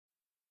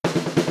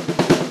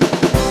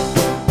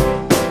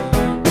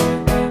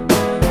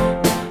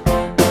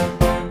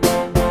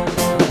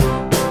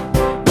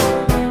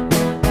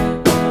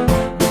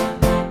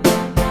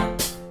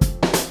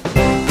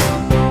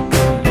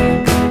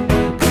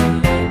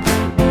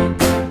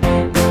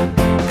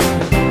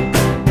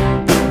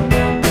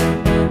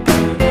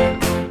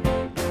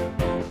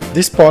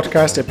This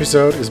podcast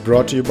episode is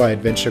brought to you by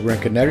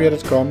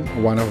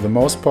AdventureGranCanaria.com, one of the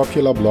most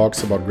popular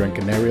blogs about Gran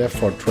Canaria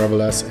for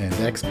travelers and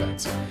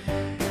expats.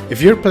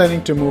 If you're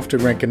planning to move to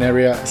Gran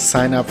Canaria,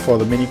 sign up for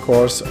the mini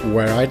course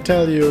where I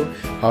tell you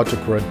how to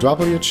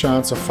quadruple your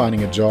chance of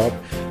finding a job,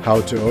 how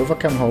to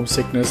overcome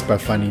homesickness by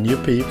finding new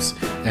peeps,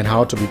 and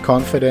how to be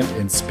confident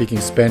in speaking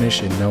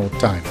Spanish in no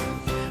time.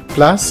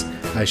 Plus,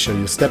 I show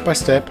you step by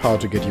step how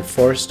to get your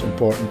first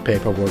important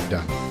paperwork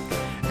done.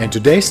 And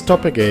today's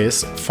topic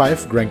is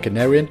 5 Gran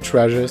Canarian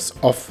treasures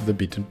off the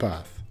beaten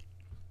path.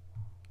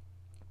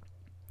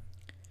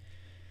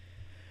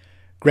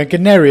 Gran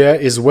Canaria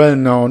is well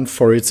known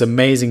for its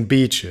amazing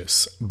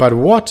beaches, but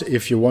what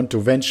if you want to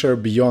venture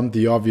beyond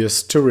the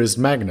obvious tourist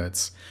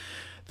magnets?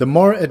 The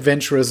more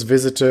adventurous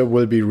visitor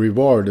will be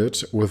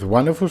rewarded with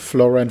wonderful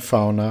flora and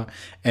fauna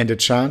and a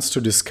chance to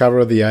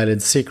discover the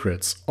island's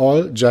secrets,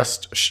 all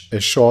just a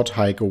short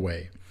hike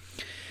away.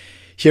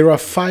 Here are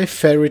 5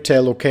 fairy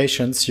tale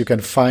locations you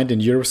can find in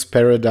Europe's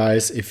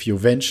paradise if you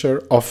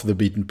venture off the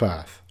beaten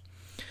path.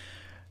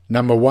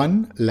 Number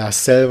 1. La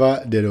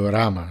Selva de los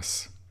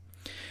Ramas.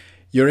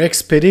 Your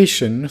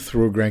expedition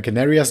through Gran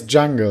Canaria's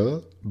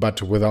jungle,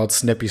 but without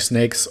snappy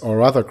snakes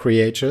or other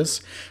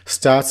creatures,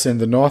 starts in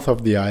the north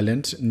of the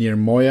island near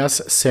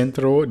Moya's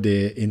Centro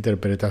de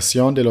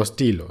Interpretación de los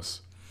Tilos.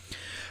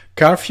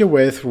 Carve your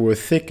way through a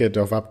thicket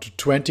of up to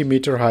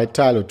 20-meter high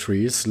tilo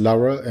trees,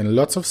 laurel, and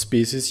lots of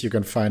species you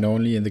can find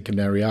only in the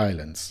Canary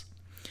Islands.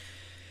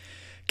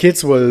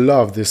 Kids will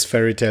love this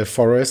fairy tale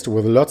forest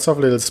with lots of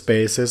little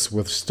spaces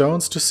with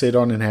stones to sit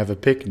on and have a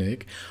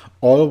picnic,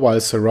 all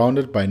while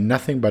surrounded by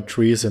nothing but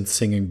trees and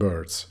singing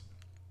birds.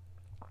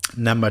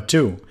 Number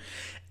 2.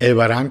 El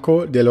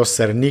Barranco de los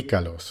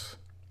Cernícalos.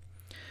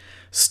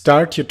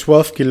 Start your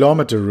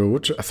 12-kilometer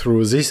route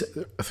through this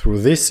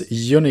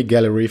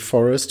unigallery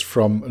forest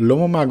from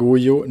Lomo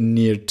Magullo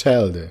near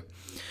Telde.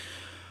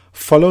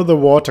 Follow the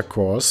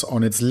watercourse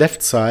on its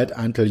left side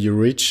until you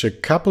reach a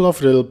couple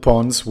of little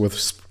ponds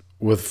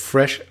with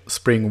fresh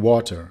spring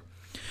water.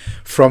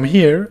 From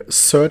here,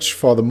 search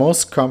for the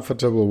most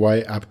comfortable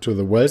way up to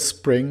the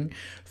wellspring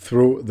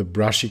through the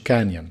brushy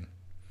canyon.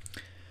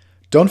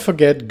 Don't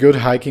forget good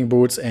hiking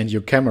boots and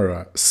your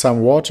camera. Some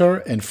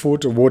water and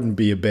food wouldn't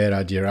be a bad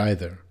idea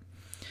either.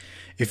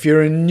 If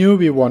you're a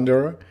newbie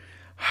wanderer,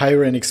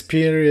 hire an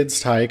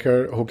experienced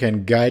hiker who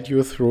can guide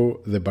you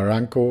through the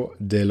Barranco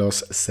de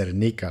los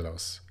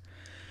Cernícalos.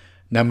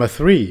 Number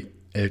 3.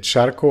 El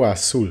Charco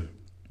Azul.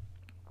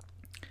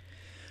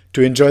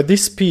 To enjoy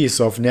this piece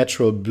of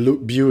natural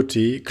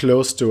beauty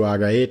close to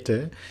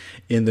Agaete,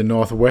 in the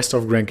northwest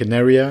of Gran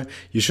Canaria,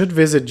 you should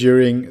visit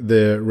during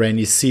the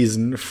rainy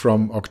season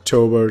from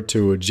October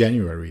to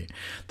January.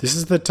 This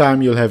is the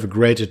time you'll have a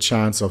greater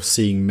chance of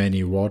seeing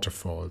many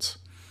waterfalls.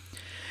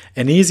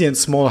 An easy and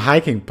small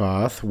hiking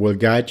path will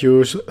guide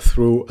you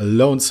through a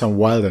lonesome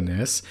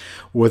wilderness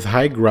with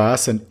high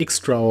grass and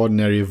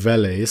extraordinary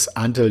valleys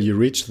until you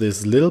reach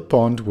this little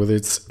pond with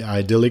its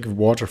idyllic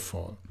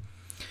waterfall.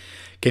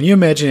 Can you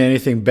imagine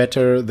anything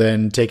better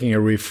than taking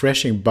a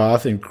refreshing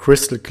bath in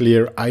crystal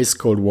clear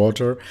ice-cold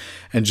water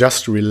and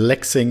just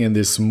relaxing in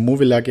this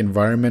movie-like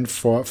environment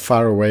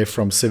far away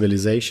from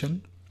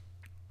civilization?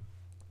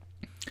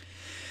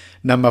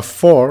 Number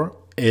 4.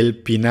 El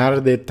Pinar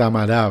de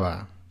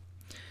Tamaraba.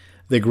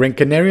 The Gran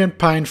Canarian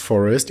pine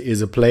forest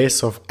is a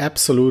place of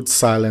absolute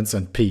silence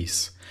and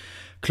peace.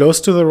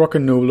 Close to the Roque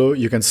Nublo,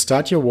 you can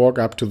start your walk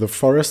up to the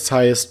forest's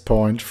highest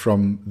point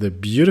from the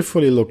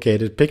beautifully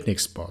located picnic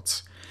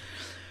spots.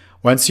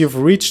 Once you've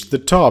reached the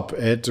top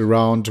at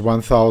around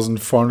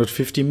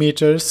 1,450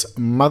 meters,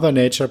 Mother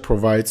Nature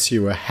provides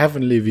you a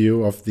heavenly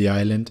view of the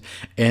island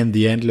and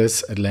the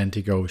endless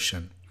Atlantic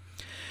Ocean.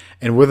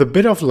 And with a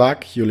bit of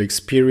luck, you'll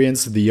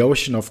experience the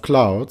ocean of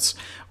clouds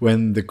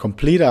when the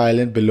complete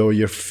island below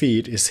your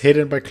feet is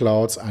hidden by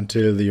clouds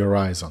until the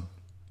horizon.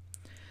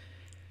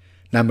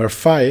 Number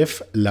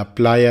 5. La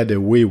Playa de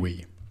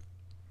Wiwi.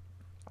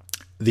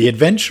 The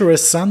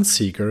adventurous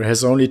sunseeker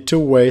has only 2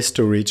 ways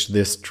to reach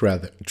this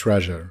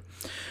treasure.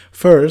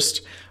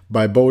 First,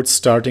 by boat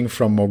starting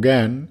from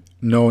Mogan,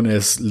 known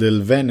as Little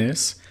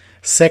Venice.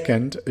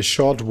 Second, a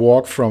short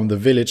walk from the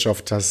village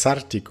of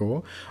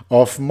Tasártico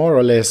of more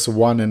or less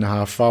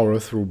 1.5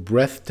 hours through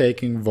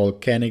breathtaking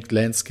volcanic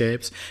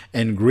landscapes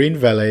and green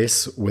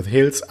valleys with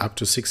hills up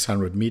to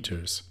 600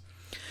 meters.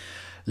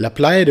 La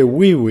Playa de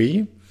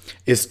Wiwi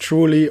is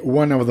truly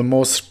one of the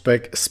most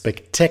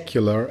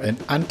spectacular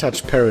and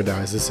untouched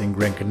paradises in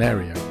Gran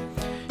Canaria.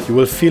 You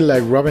will feel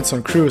like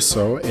Robinson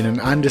Crusoe in an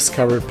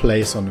undiscovered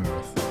place on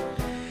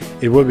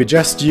Earth. It will be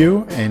just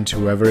you and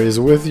whoever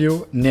is with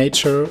you,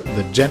 nature,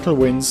 the gentle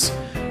winds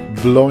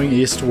blowing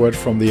eastward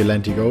from the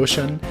Atlantic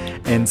Ocean,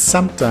 and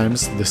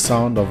sometimes the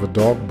sound of a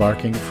dog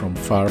barking from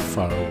far,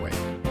 far away.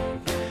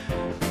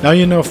 Now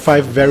you know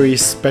 5 very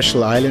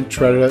special island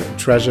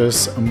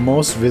treasures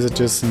most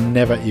visitors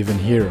never even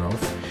hear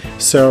of.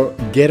 So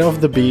get off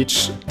the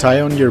beach,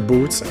 tie on your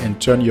boots, and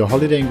turn your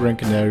holiday in Gran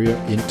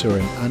Canaria into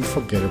an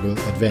unforgettable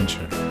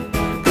adventure.